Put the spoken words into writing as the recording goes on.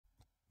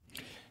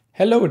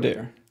Hello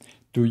there!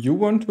 Do you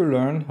want to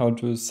learn how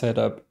to set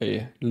up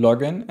a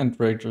login and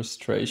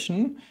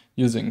registration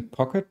using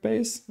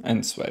Pocketbase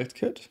and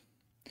SvelteKit?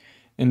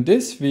 In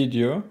this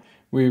video,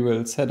 we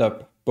will set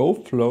up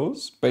both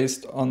flows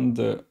based on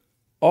the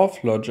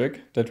auth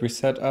logic that we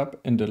set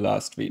up in the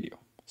last video.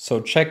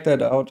 So check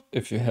that out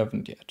if you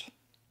haven't yet.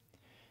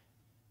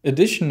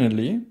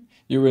 Additionally,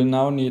 you will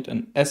now need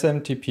an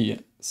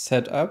SMTP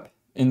setup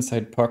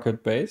inside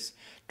Pocketbase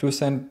to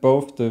send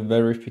both the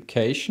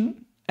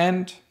verification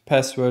and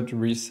password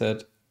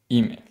reset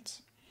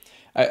emails.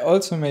 I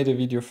also made a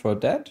video for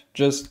that,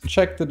 just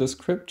check the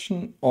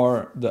description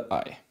or the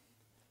I.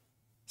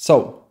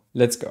 So,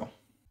 let's go.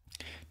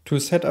 To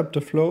set up the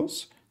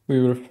flows,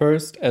 we will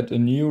first add a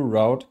new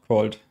route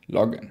called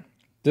login.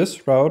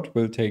 This route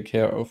will take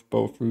care of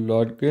both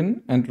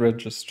login and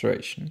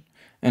registration.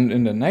 And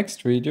in the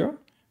next video,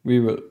 we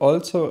will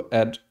also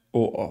add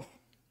OAuth.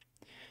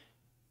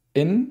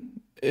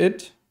 In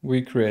it,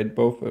 we create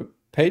both a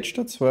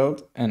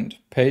page.svelte and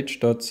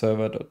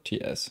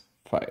page.server.ts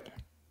file.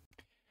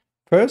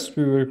 First,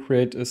 we will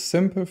create a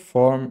simple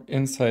form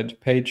inside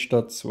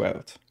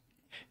page.svelte.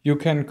 You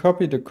can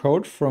copy the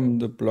code from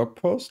the blog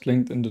post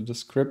linked in the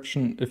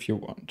description if you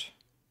want.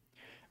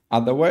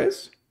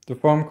 Otherwise, the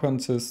form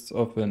consists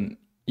of an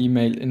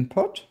email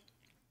input,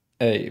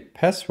 a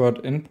password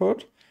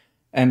input,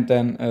 and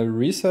then a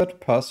reset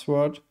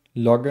password,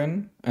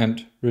 login,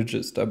 and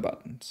register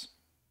buttons.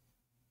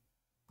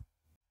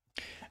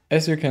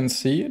 As you can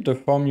see, the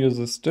form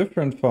uses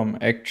different form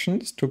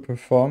actions to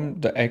perform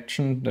the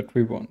action that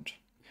we want.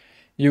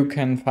 You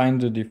can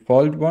find the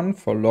default one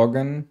for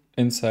login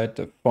inside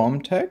the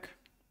form tag.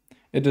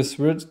 It is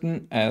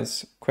written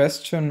as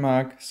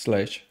 !/login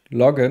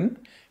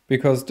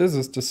because this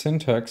is the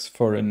syntax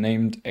for a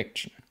named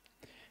action.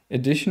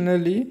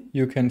 Additionally,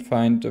 you can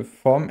find the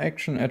form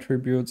action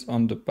attributes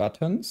on the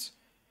buttons,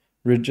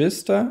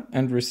 register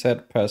and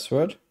reset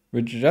password,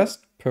 which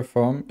just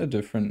perform a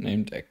different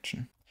named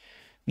action.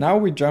 Now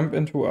we jump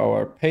into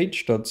our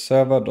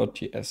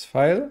page.server.ts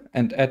file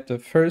and add the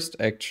first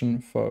action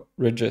for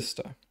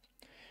register.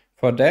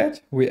 For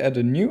that, we add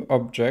a new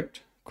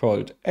object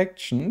called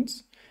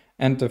actions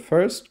and the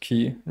first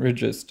key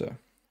register,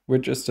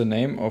 which is the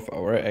name of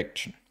our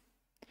action.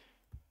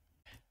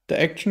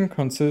 The action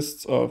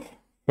consists of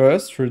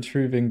first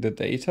retrieving the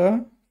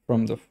data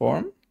from the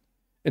form.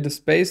 It is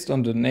based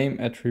on the name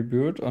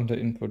attribute on the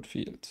input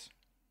fields.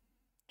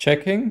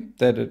 Checking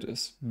that it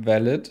is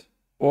valid,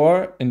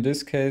 or in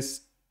this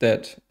case,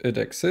 that it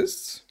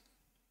exists.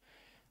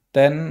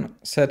 Then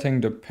setting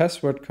the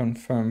password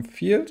confirm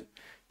field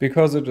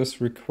because it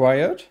is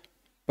required,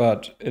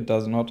 but it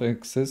does not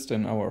exist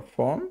in our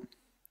form.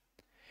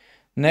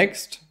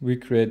 Next, we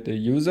create the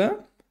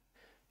user,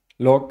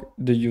 log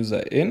the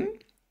user in,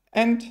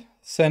 and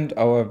send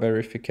our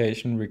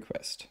verification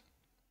request.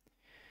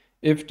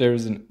 If there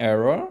is an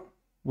error,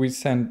 we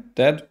send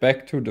that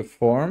back to the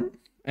form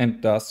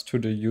and thus to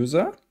the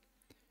user.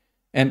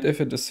 And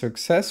if it is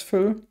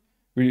successful,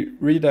 we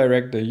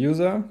redirect the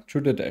user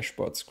to the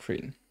dashboard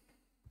screen.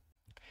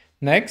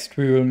 Next,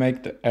 we will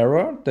make the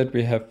error that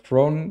we have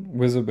thrown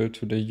visible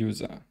to the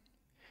user.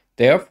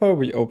 Therefore,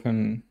 we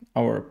open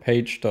our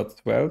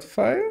page.svelte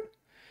file,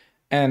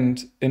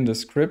 and in the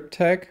script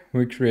tag,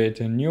 we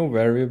create a new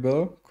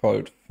variable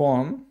called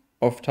form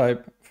of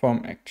type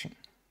form action.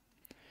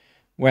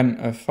 When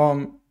a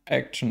form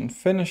action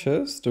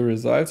finishes, the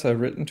results are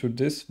written to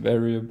this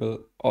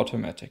variable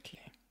automatically.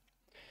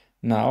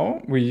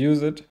 Now we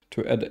use it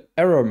to add an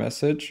error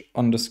message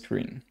on the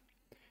screen.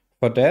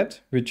 For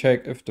that, we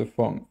check if the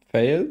form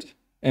failed,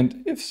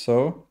 and if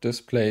so,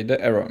 display the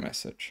error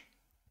message.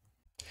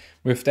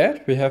 With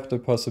that, we have the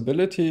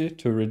possibility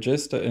to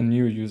register a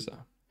new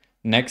user.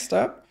 Next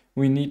up,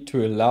 we need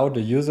to allow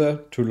the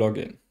user to log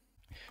in.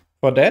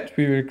 For that,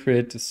 we will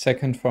create the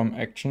second form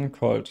action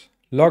called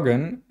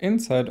login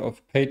inside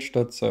of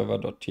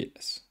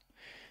page.server.ts.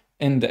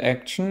 In the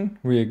action,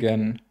 we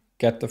again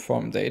get the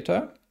form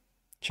data,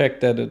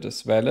 check that it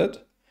is valid,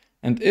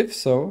 and if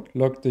so,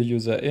 log the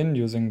user in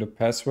using the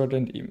password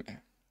and email.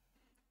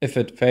 If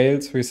it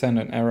fails, we send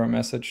an error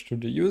message to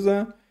the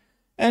user,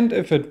 and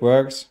if it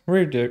works,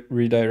 we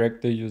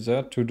redirect the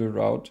user to the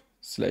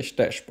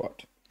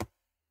route/dashboard.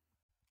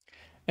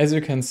 As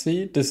you can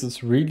see, this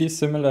is really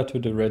similar to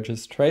the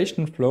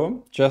registration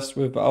flow, just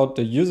without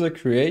the user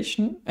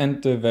creation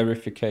and the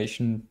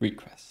verification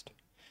request.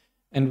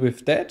 And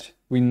with that,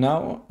 we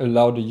now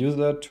allow the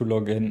user to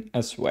log in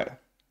as well.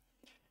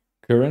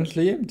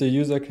 Currently, the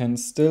user can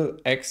still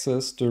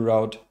access the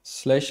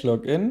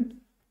route/login,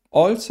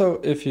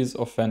 also if he's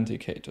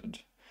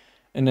authenticated.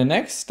 In the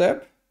next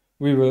step,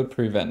 we will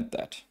prevent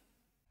that.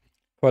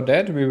 For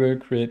that, we will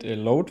create a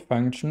load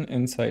function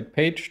inside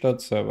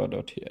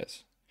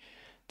page.server.ts.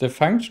 The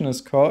function is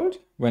called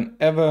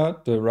whenever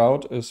the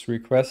route is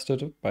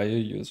requested by a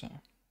user.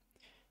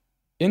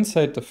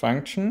 Inside the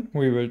function,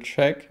 we will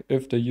check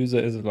if the user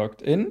is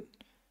logged in,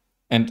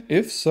 and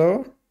if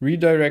so,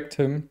 redirect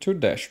him to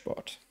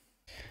dashboard.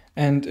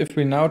 And if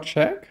we now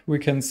check, we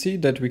can see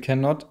that we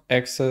cannot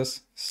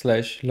access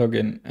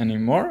 /login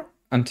anymore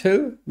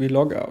until we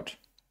log out.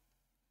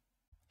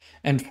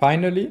 And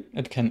finally,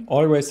 it can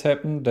always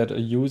happen that a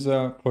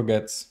user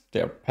forgets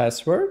their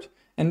password,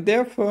 and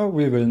therefore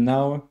we will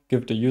now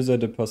give the user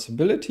the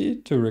possibility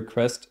to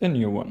request a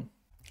new one.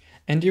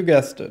 And you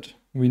guessed it,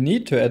 we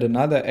need to add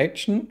another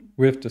action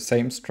with the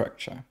same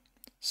structure.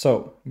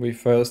 So we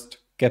first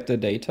get the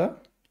data,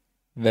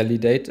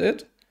 validate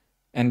it,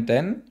 and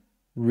then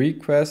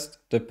request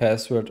the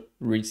password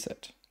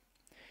reset.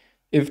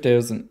 If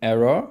there's an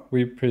error,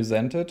 we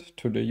present it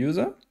to the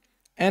user,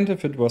 and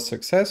if it was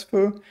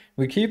successful,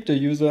 we keep the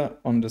user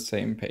on the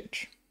same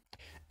page.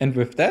 And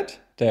with that,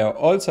 they are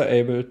also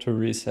able to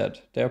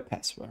reset their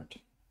password.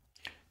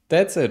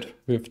 That's it.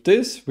 With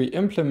this, we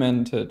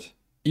implemented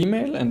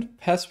email and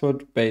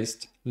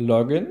password-based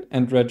login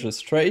and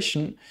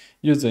registration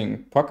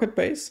using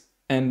Pocketbase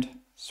and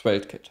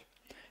SvelteKit.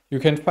 You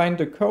can find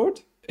the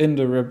code in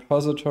the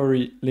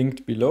repository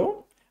linked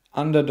below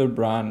under the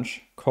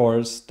branch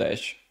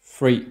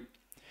course-free.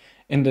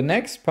 In the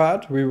next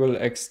part, we will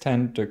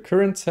extend the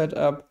current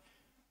setup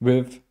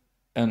with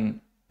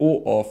an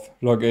OAuth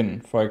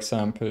login, for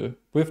example,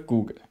 with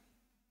Google.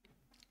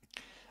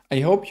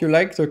 I hope you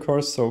like the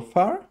course so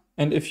far,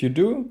 and if you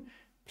do,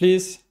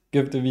 please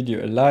give the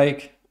video a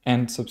like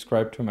and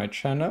subscribe to my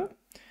channel.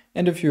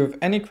 And if you have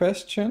any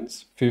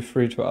questions, feel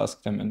free to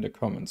ask them in the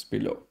comments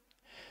below.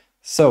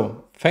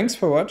 So, thanks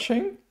for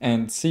watching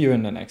and see you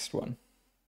in the next one.